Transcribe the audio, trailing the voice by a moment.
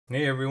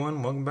Hey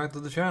everyone, welcome back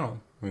to the channel.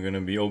 We're going to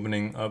be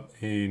opening up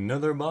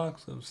another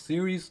box of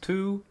Series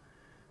 2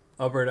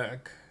 Upper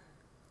Deck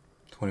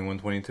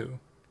 21-22.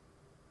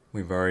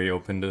 We've already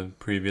opened a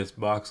previous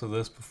box of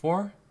this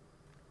before,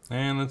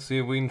 and let's see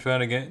if we can try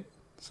to get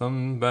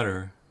something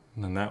better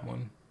than that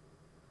one.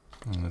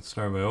 And let's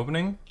start by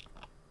opening.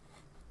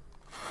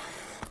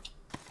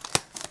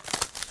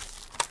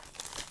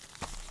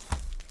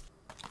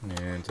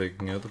 And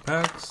taking out the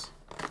packs.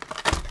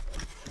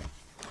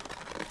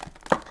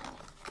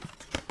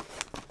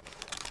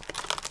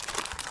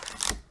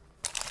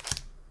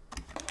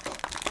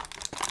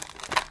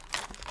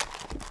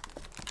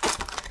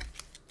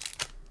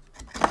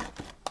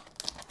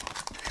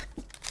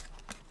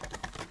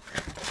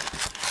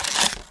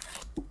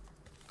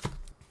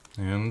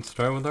 And let's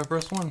start with our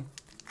first one.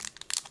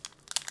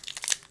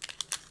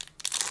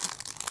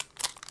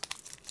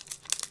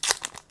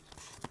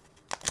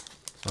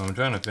 So I'm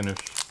trying to finish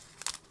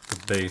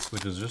the base,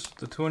 which is just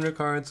the 200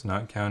 cards,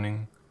 not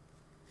counting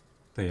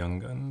the Young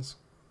Guns.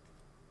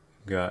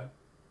 We've got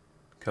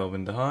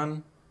Kelvin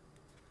DeHaan,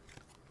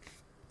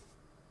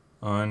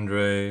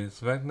 Andrei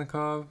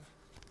Svechnikov,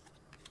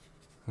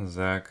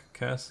 Zach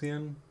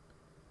Kassian.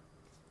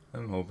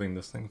 I'm hoping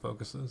this thing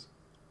focuses.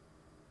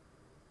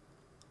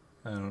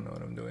 I don't know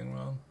what I'm doing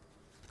wrong.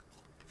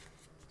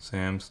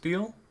 Sam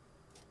Steele.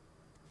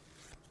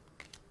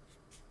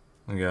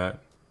 We got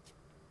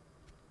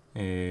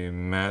a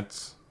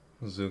Mats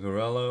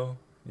Zuccarello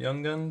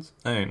Young Guns.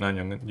 Hey, not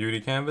Young Guns, Beauty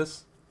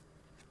Canvas.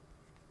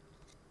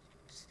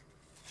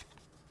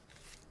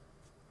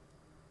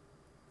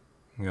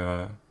 We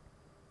got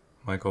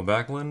Michael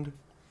Backlund,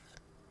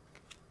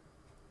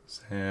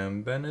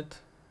 Sam Bennett,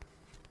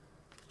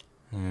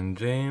 and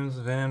James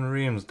Van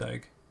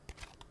Riemsdyk.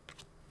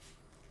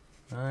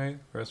 Alright,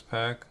 first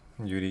pack,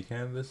 Beauty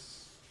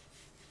Canvas.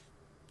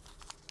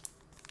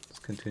 Let's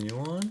continue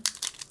on.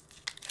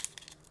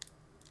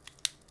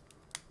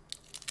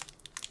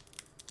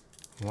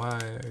 Why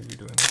are you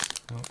doing this?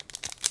 Oh.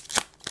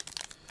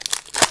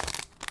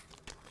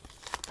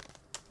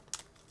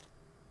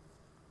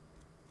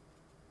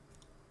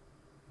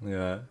 We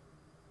got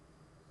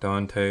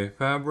Dante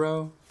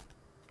Fabro,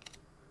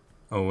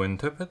 Owen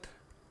Tippett,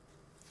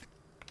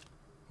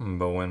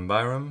 Bowen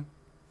Byram,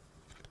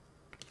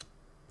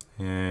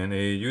 and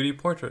a UD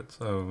Portraits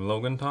of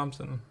Logan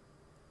Thompson.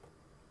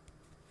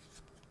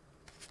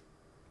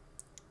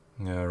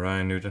 We got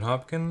Ryan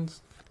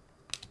Nugent-Hopkins,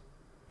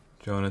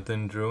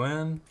 Jonathan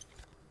Drouin,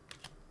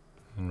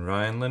 and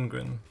Ryan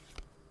Lindgren,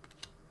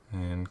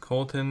 and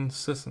Colton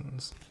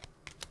Sissons.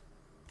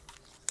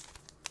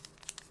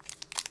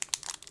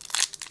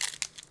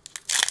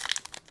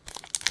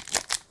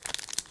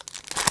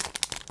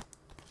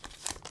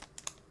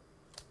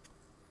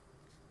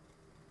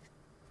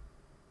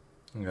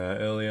 We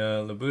got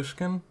Ilya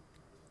Lyubushkin,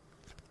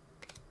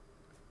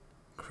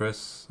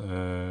 Chris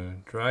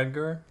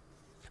Driedger,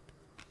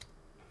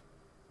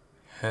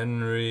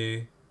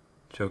 Henry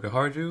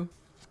Chokaharju,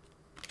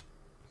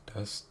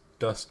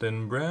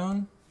 Dustin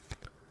Brown,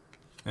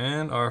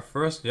 and our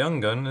first Young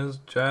Gun is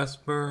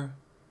Jasper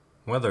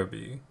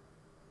Weatherby.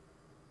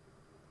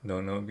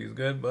 Don't know if he's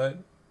good, but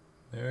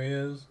there he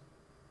is.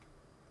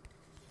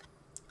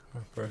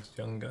 Our first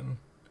Young Gun.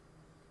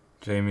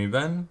 Jamie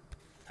Benn,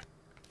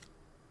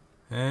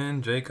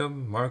 and Jacob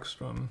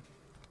Markstrom,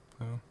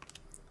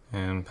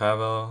 and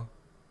Pavel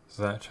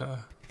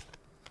Zacha.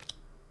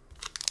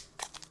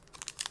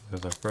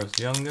 There's our first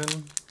Young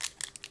Gun.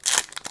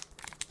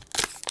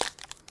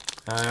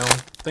 I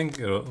don't think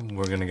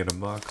we're gonna get a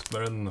box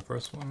better than the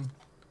first one,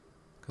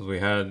 because we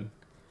had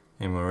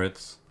a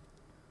Moritz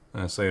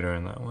and a Sater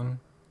in that one.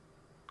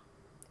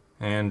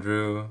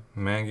 Andrew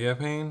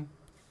Mangiapane,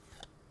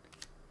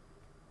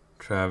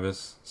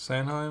 Travis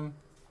Sanheim,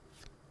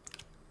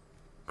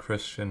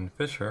 Christian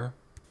Fisher,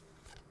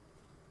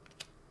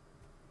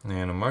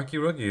 and a marquee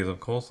rookies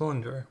of Cole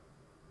Sillinger.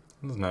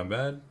 This is not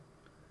bad.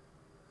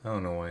 I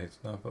don't know why it's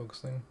not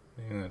focusing.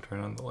 I'm gonna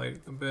turn on the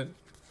light a bit.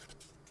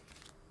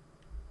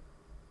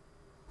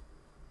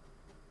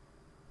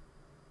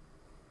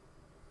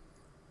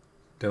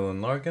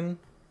 Dylan Larkin,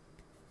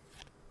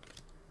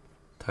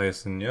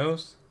 Tyson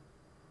Yost,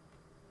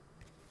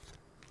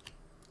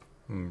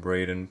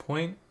 Braden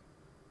Point,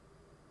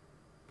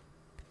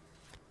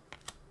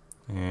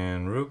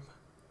 and Roop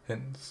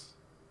Hintz.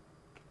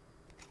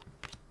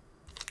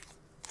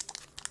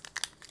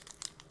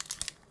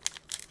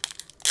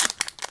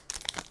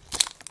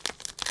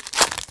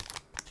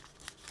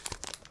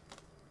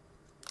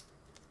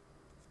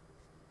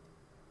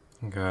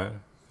 Got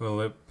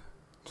Philip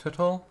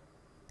Chittle,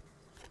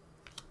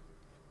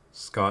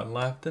 Scott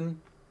Lafton,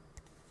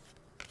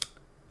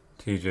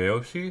 TJ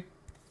Oshie,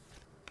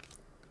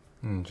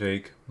 and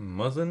Jake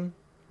Muzzin.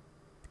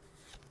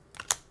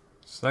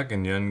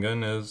 Second Young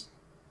Gun is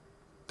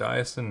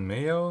Dyson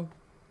Mayo.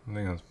 I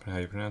think that's how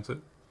you pronounce it.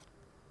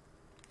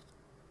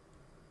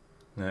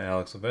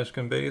 Alex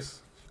Ovechkin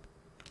base.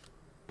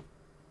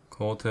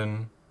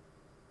 Colton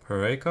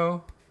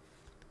Parayko,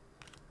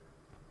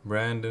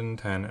 Brandon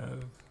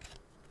Tanev.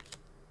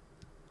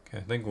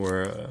 Okay, I think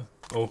we're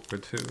 0 for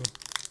 2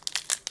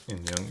 in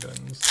Young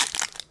Guns.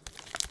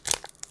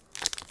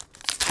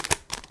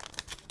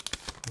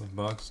 The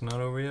box not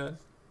over yet.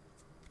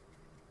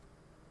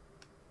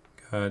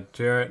 Got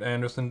Jarrett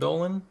Anderson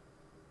Dolan.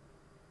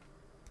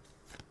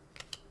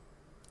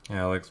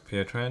 Alex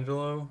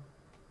Pietrangelo.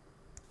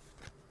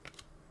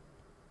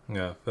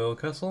 Got Phil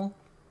Kessel.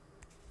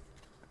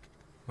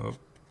 Oh.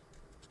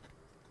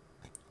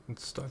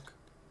 It's stuck.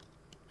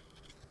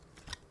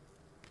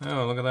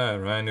 Oh, look at that.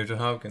 Ryan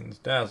Nugent-Hopkins.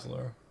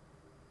 Dazzler.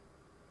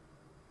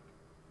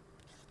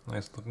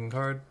 Nice looking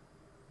card.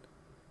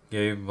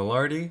 Gabe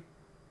Velarde.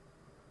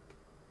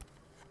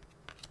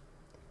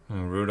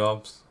 And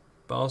Rudolph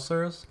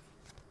Balsers.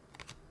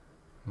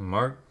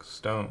 Mark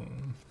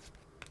Stone.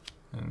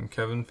 And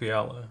Kevin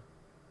Fiala.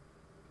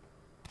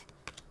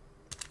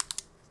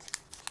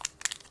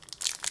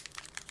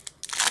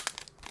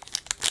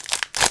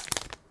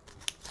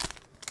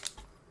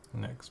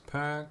 Next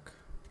pack.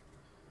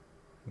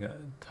 We got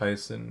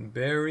Tyson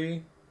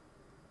Berry.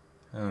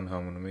 I don't know how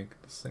I'm gonna make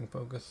this thing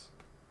focus.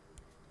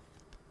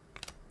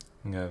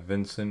 We got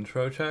Vincent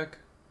Trocheck.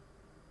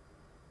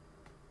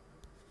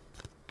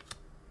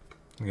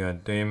 We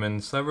got Damon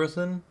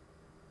Severson.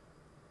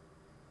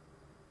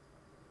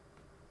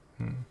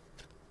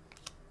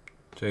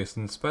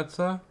 Jason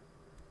Spezza.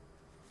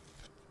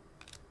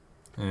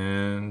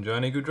 And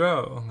Johnny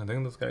Gaudreau. I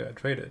think this guy got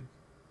traded.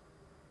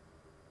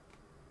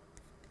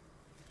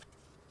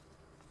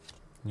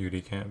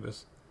 UD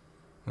Canvas.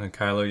 And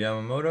Kyler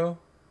Yamamoto.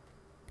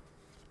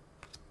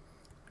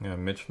 Yeah,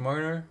 Mitch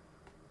Marner.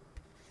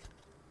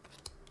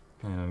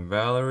 And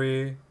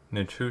Valerie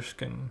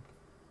Nichushkin.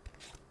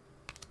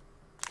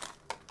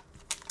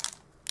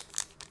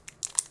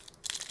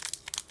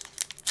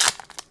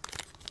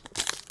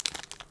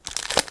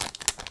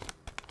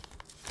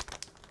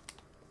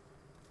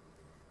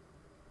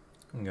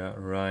 We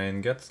got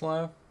Ryan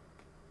Getzlaff.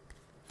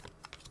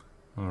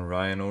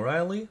 Ryan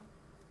O'Reilly.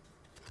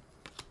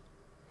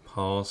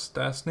 Paul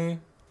Stastny.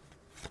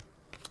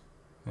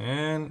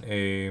 And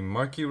a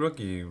Marquee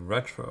Rookie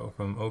Retro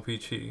from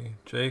OPC,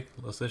 Jake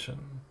Lasician.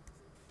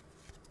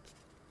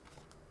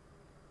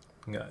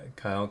 We got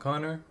Kyle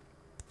Connor.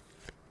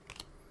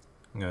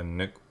 We got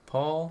Nick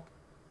Paul.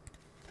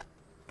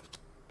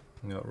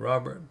 We got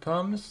Robert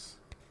Thomas.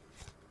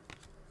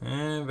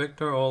 And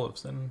Victor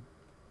Olofsson.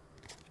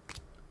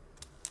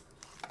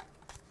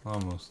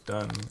 Almost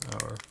done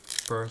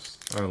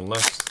our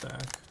left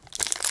stack.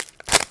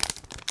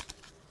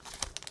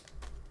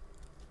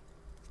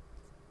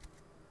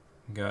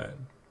 Got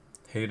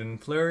Hayden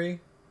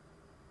Fleury.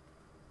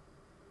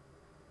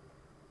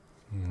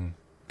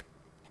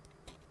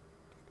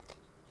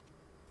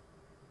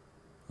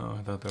 Oh,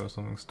 I thought there was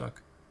something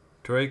stuck.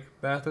 Drake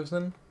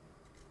Batherson.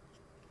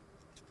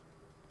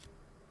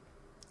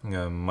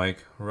 Got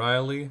Mike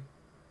Riley.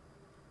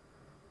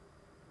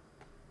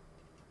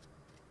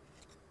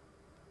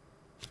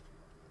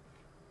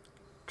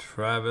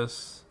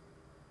 Travis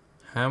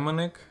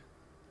Hamonic.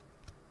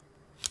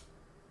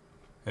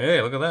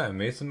 Hey, look at that.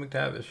 Mason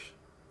McTavish.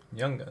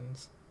 Young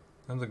Guns.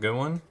 That's a good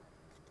one.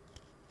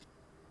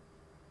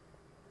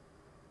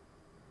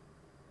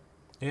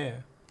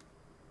 Yeah.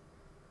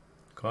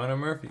 Connor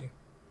Murphy.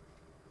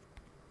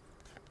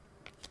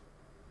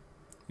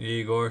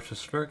 Igor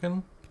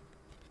Shesterkin.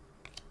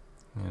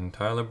 And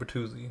Tyler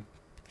Bertuzzi.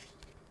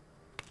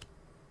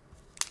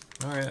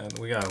 Alright,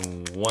 we got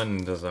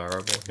one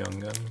desirable Young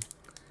Gun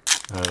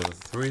out of the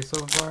 3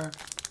 so far.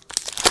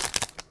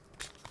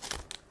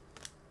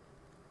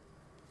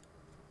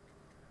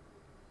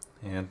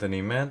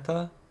 Anthony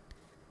Mantha,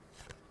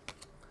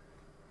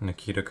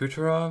 Nikita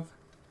Kucherov,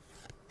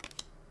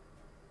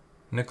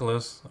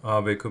 Nicholas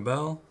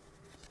Aube-Kubel,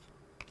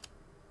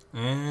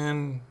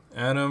 and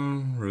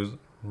Adam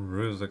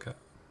Ruzaka.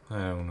 I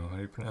don't know how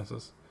you pronounce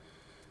this.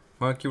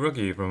 Marquee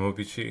Rookie from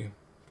OPC.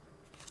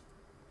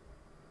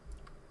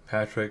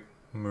 Patrick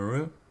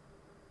Maroon,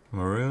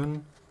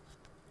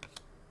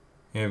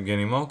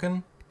 Evgeny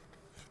Malkin,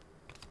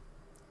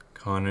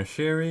 Connor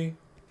Sheary,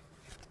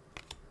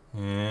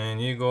 and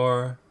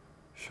Igor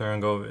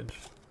Sharangovich.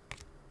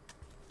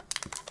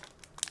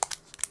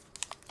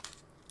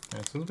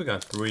 Alright, since we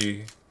got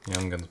 3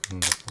 Young Guns from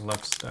the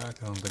left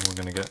stack, I don't think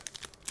we're gonna get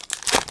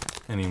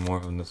any more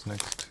from this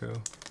next 2.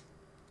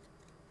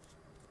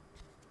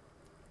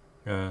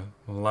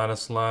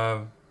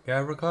 Vladislav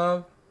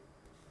Gavrikov,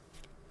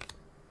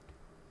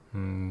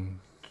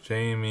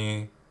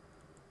 Jamie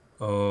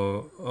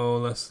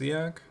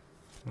Olesiak.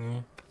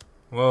 Yeah.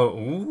 Whoa,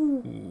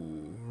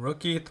 ooh,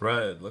 rookie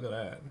thread, look at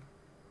that.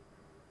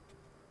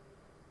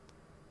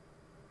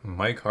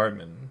 Mike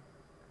Hartman,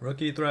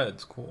 rookie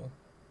threads, cool.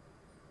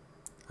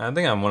 I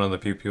think I'm one of the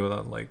few people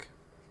that like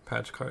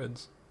patch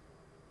cards.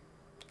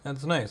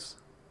 That's nice.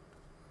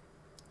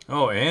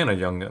 Oh, and a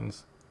Young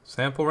Guns.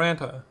 Sample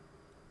Ranta.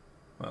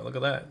 Wow, look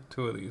at that,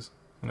 2 of these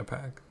in a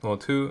pack. Well,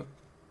 2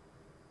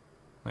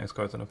 nice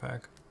cards in a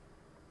pack.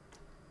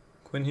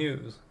 Quinn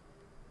Hughes.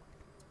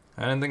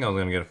 I didn't think I was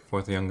going to get a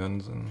 4th Young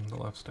Guns in the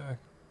left stack.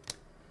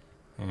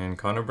 And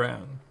Connor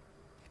Brown.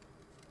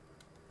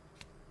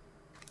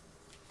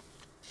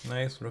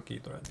 Nice rookie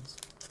threads.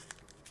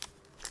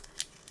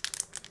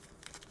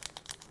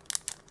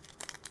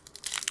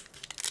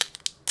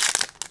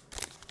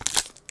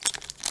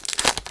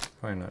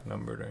 Probably not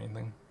numbered or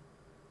anything.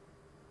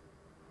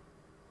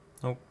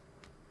 Nope.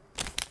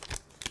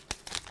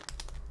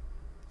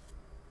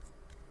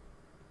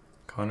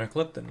 Connor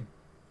Clifton.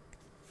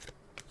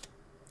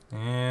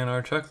 And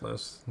our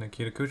checklist.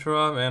 Nikita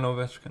Kucherov and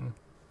Ovechkin.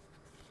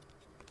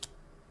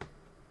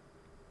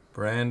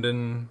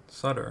 Brandon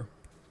Sutter.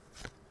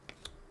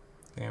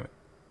 Damn it.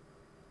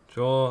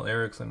 Joel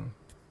Eriksson.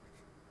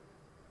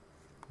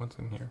 What's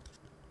in here?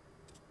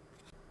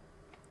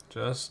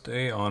 Just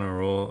a honor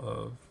roll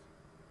of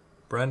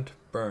Brent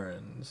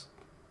Burns.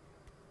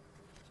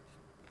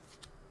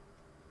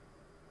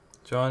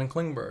 John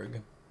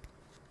Klingberg.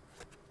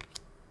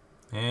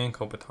 And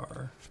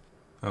Kopitar.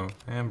 Oh,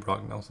 and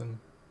Brock Nelson.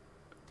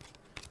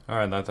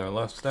 Alright, that's our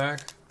left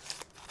stack.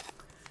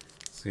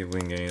 Let's see if we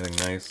can get anything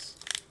nice.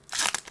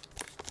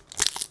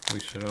 We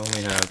should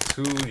only have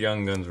 2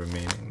 Young Guns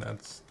remaining.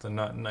 That's the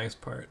not nice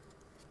part.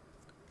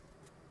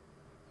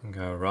 We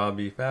got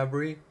Robbie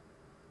Fabry.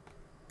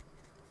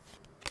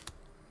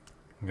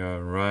 We got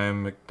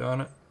Ryan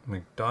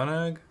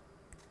McDonagh.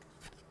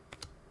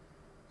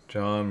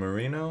 John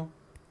Marino.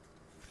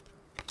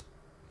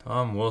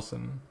 Tom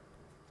Wilson.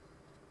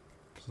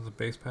 This is a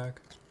base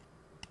pack.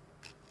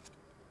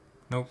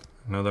 Nope.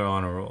 Another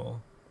honor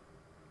roll.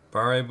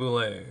 Barre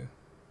Boulet.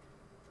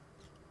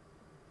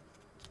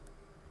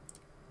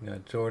 We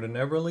got Jordan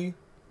Eberle.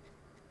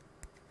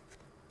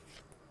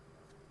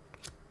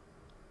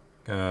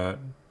 Got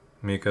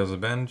Mika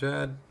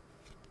Zibanejad.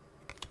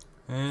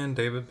 And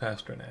David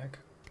Pastrnak.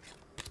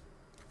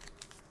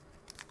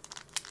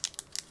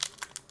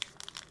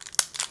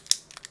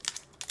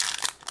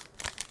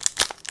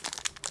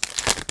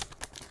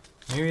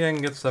 Maybe I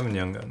can get 7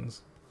 Young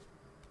Guns.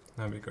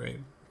 That'd be great.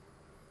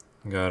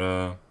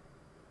 Got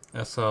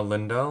Esa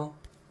Lindell.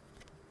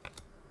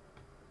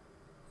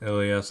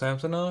 Ilya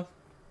Samsonov.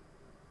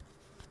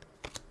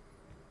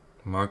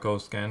 Marco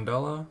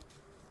Scandella.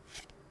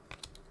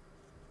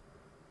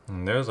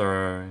 And there's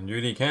our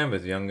UD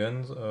Canvas Young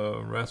Guns.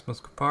 Rasmus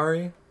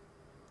Kupari.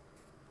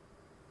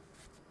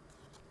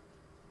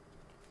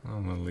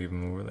 I'm gonna leave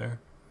him over there.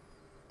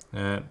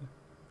 At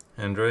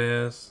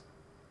Andreas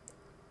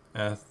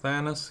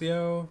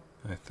Athanasio,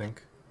 I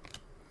think.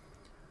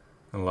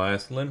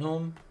 Elias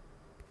Lindholm.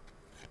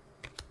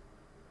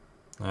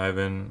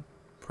 Ivan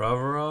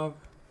Provorov.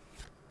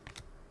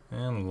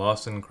 And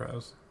Lawson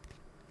Krause.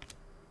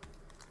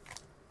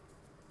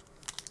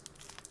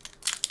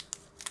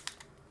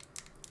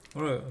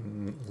 Would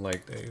have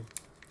liked the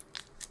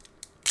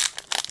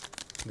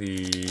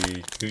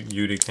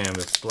UD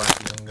Canvas Black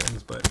Young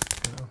Guns, but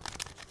you know,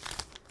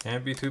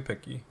 can't be too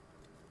picky.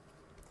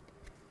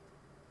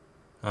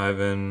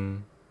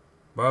 Ivan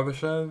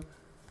Barbashev.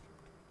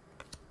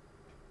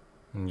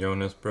 And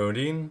Jonas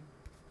Brodin.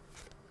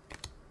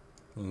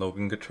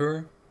 Logan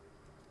Couture.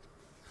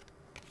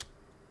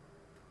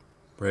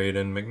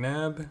 Braden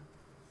McNabb.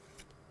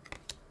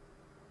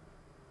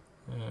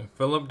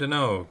 Philip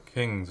Deneau,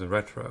 Kings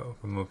Retro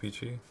from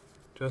Mopichi.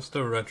 Just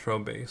a retro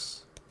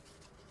base.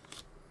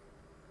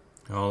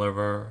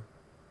 Oliver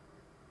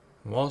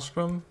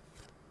Wallstrom.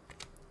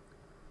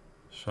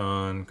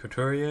 Sean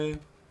Couturier.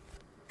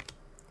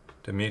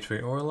 Dmitry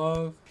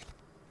Orlov.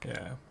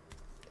 Yeah,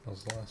 that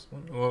was the last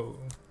one. Whoa.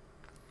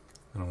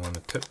 I don't want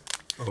to tip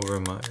over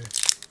my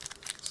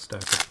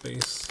stack of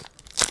base.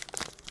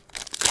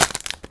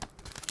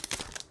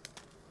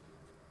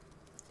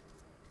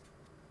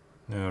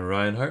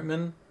 Ryan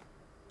Hartman.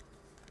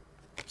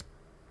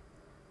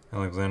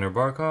 Alexander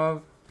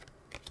Barkov.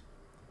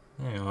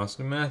 Hey,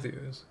 Austin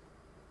Matthews.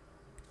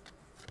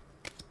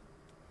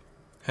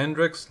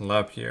 Hendrix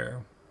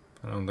Lapierre.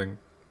 I don't think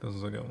this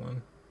is a good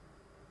one.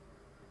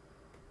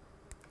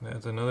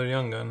 That's another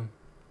Young Gun.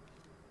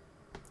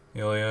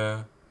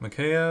 Ilya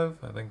Mikheyev.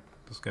 I think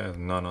this guy's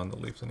not on the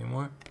Leafs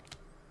anymore.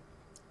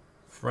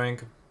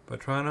 Frank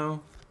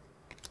Petrano.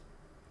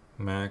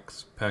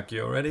 Max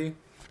Pacioretty.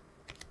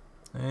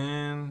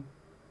 And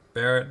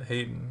Barrett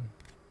Hayton.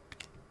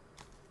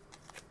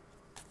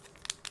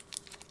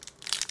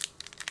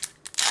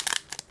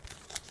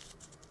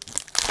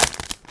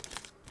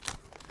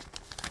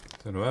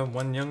 So do I have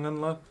 1 Young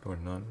Gun left or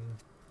none?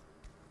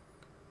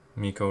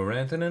 Mikko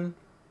Rantanen.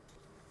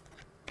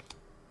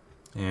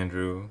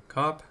 Andrew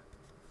Kopp.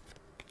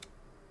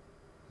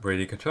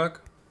 Brady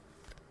Tkachuk.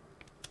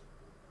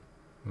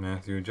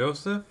 Matthew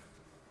Joseph.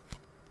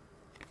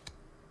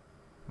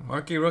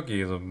 Marquee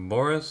rookie is a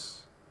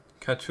Boris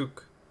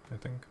Kachuk, I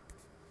think.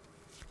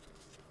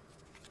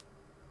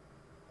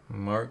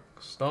 Mark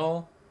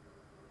Stahl.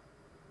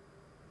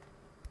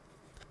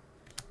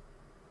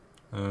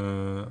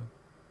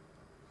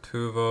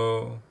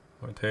 Teuvo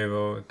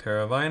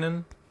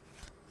Teravainen.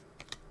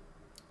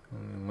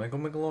 Michael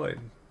McLeod.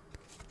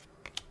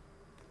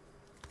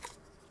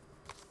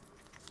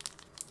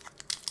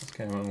 This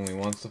camera only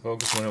wants to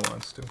focus when it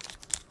wants to.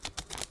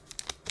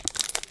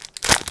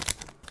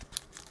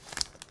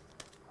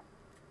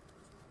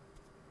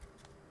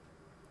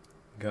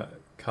 Got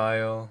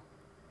Kyle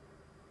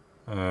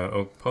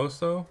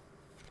Okposo,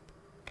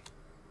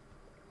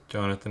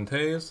 Jonathan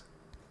Tays,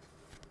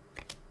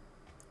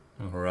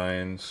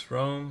 Ryan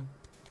Strome,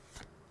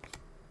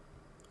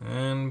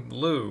 and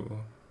blue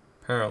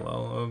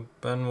parallel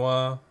of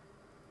Benoit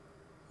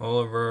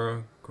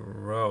Oliver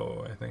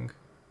Grow, I think.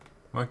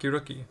 Marquee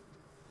rookie.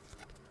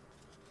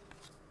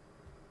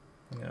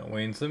 Got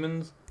Wayne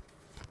Simmons,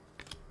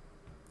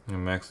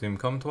 and Maxime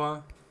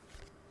Comtois,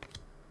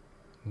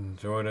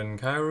 Jordan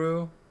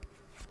Kyrou,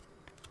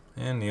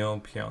 and Neil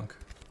Pionk.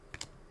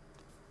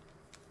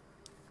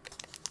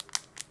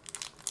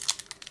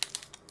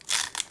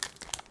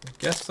 I'm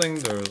guessing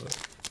there's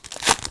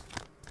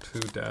 2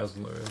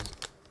 Dazzlers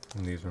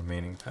in these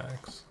remaining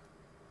packs.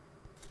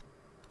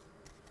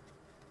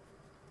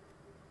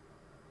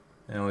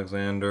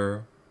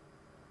 Alexander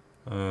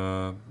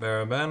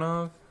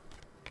Barabanov,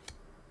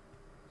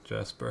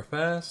 Jesper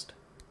Fast,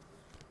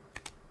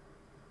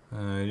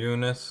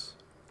 Eunice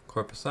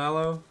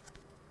Corpusalo,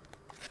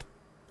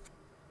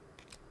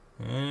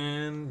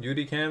 and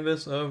UD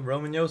Canvas of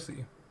Roman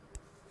Yossi.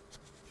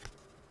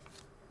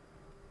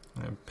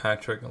 And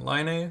Patrick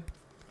Laine,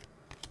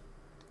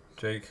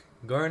 Jake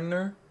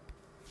Gardner,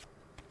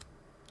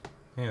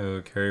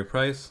 Carey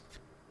Price,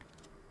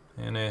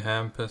 and a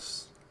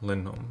Hampus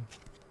Lindholm.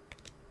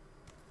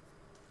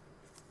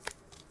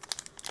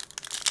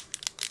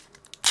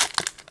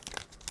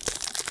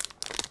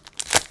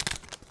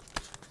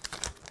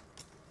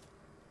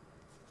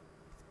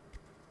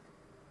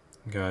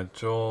 Got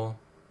Joel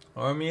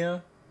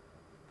Armia.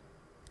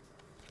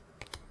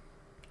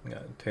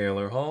 Got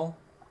Taylor Hall.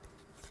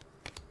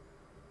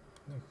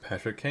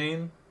 Patrick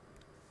Kane.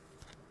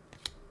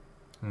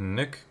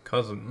 Nick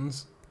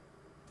Cousins.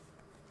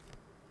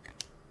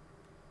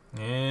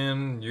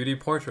 And UD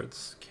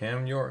Portraits,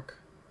 Cam York.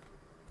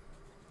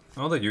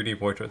 All the UD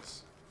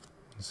Portraits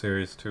in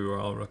Series 2 are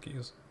all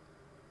rookies.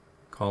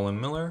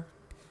 Colin Miller.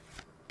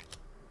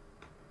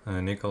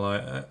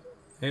 Nikolai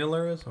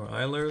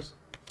Ehlers,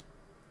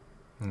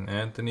 and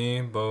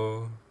Anthony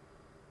Beauvillier.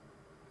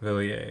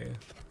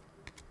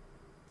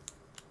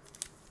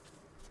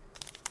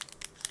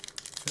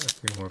 Got a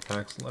few more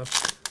packs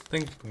left. I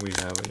think we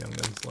have a Young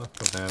Guns left,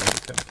 but I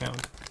haven't kept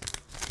count.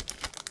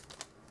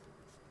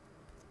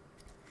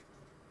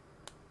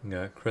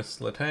 Got Chris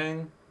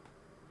Letang,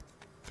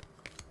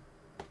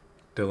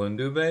 Dylan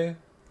Dubé,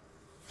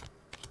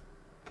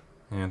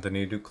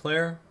 Anthony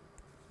Duclair,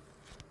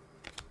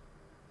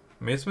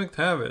 Mace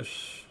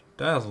McTavish,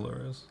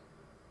 Dazzlers.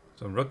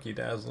 So rookie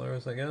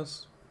Dazzlers, I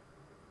guess.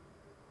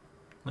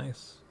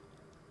 Nice.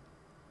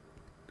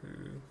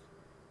 Dude.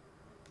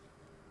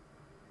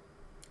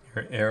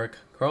 Eric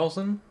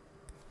Carlson.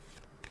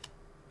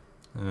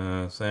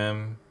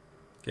 Sam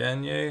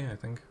Gagner, I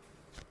think.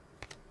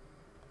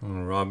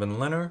 Robin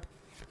Leonard.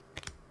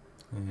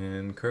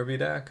 And Kirby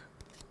Dack.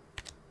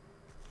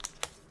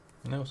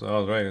 No, so I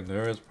was right.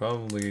 There is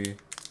probably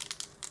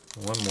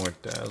one more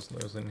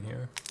Dazzlers in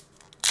here.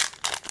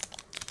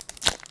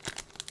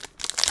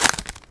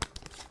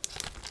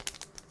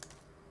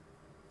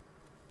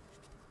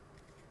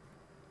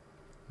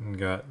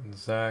 Got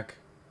Zach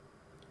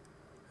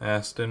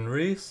Aston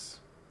Reese.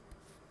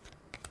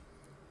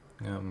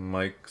 Got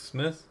Mike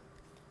Smith.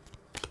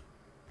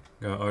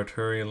 Got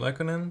Arturi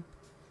Lekkonen.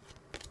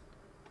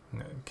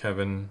 Got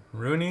Kevin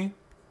Rooney.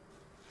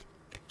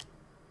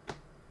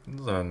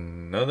 This is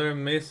another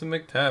Mason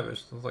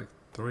McTavish. There's like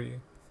 3.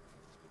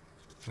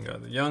 We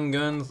got the Young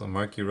Guns, the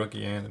Marquee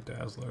Rookie, and the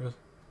Dazzlers.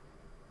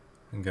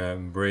 We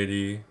got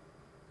Brady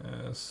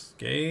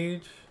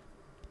Skage.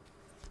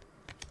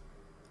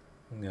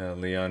 We got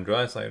Leon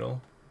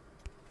Draisaitl.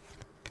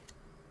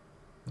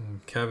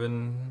 And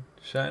Kevin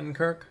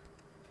Shattenkirk.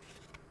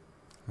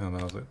 Oh,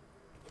 that was it.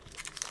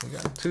 We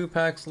got 2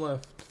 packs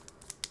left.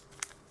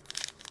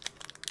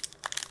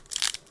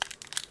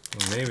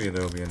 Well, maybe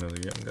there'll be another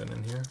Young Gun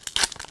in here.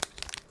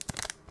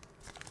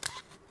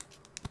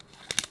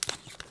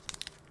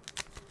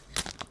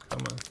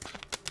 Come on.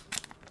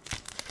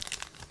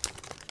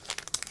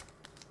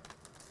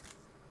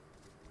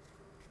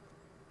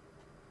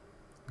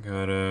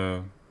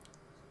 Got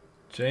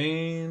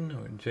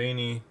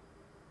Janie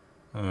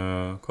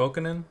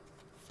Kokkonen.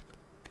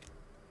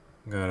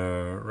 Got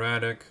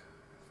Radek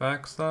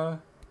Faksa.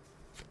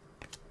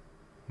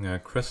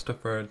 Got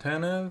Christopher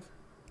Tanev.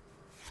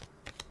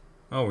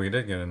 Oh, we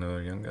did get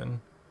another Young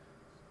Gun.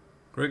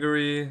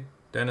 Grigory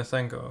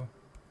Denisenko.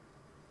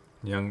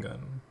 Young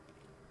Gun.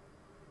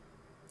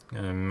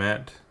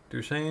 Matt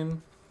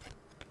Duchesne.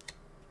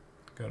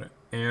 Got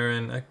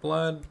Aaron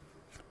Ekblad.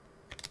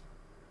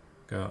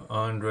 Got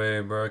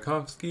Andre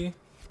Burakovsky.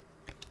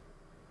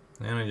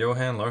 And a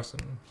Johan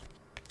Larsson.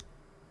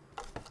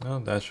 Well,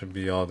 that should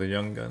be all the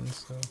Young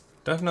Guns. So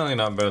definitely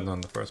not better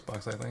than the first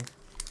box, I think.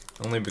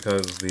 Only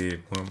because the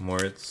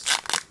Moritz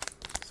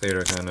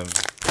Seder kind of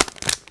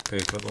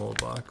paid for the whole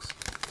box.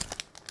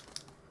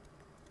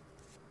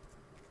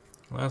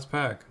 Last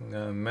pack.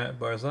 Matt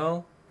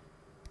Barzal.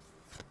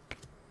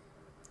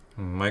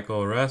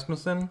 Michael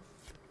Rasmussen.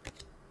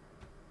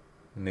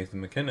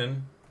 Nathan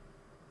McKinnon.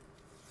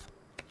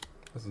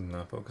 This is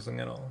not focusing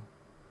at all.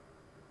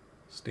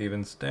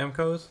 Steven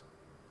Stamkos.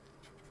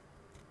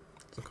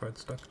 It's a card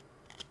stuck.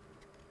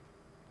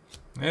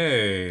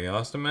 Hey,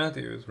 Austin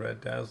Matthews,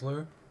 Red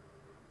Dazzler.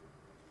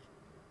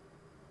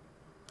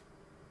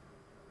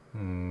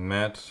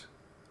 Matt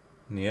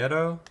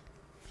Nieto.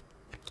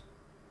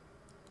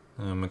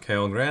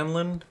 Mikael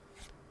Granlund.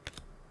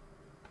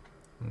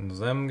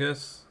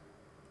 Zemgus.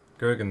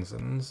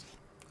 Gergensons.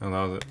 And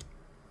that was it.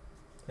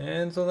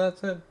 And so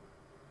that's it.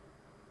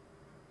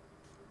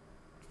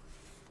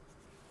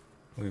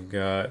 We've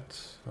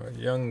got our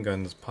Young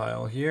Guns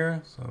pile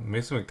here. So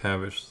Mason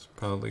McTavish is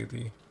probably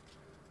the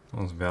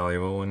most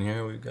valuable one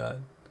here. We've got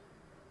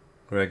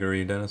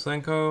Gregory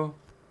Denisenko,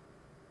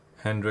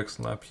 Hendrix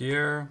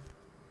Lapierre,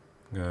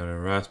 got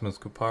Erasmus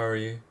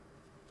Kupari,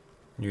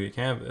 Yuri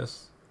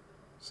Canvas,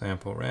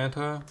 Sampo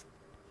Ranta,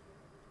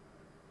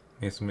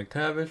 Mason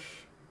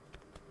McTavish,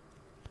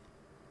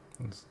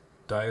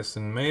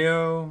 Dyson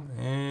Mayo,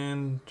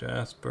 and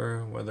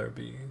Jasper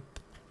Weatherby,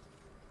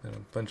 and a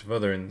bunch of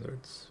other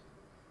inserts.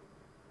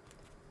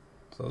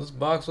 So this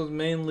box was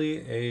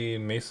mainly a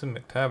Mason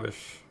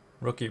McTavish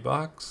rookie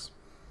box.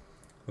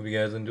 Hope you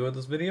guys enjoyed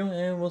this video,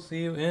 and we'll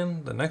see you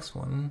in the next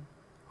one,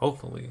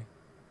 hopefully.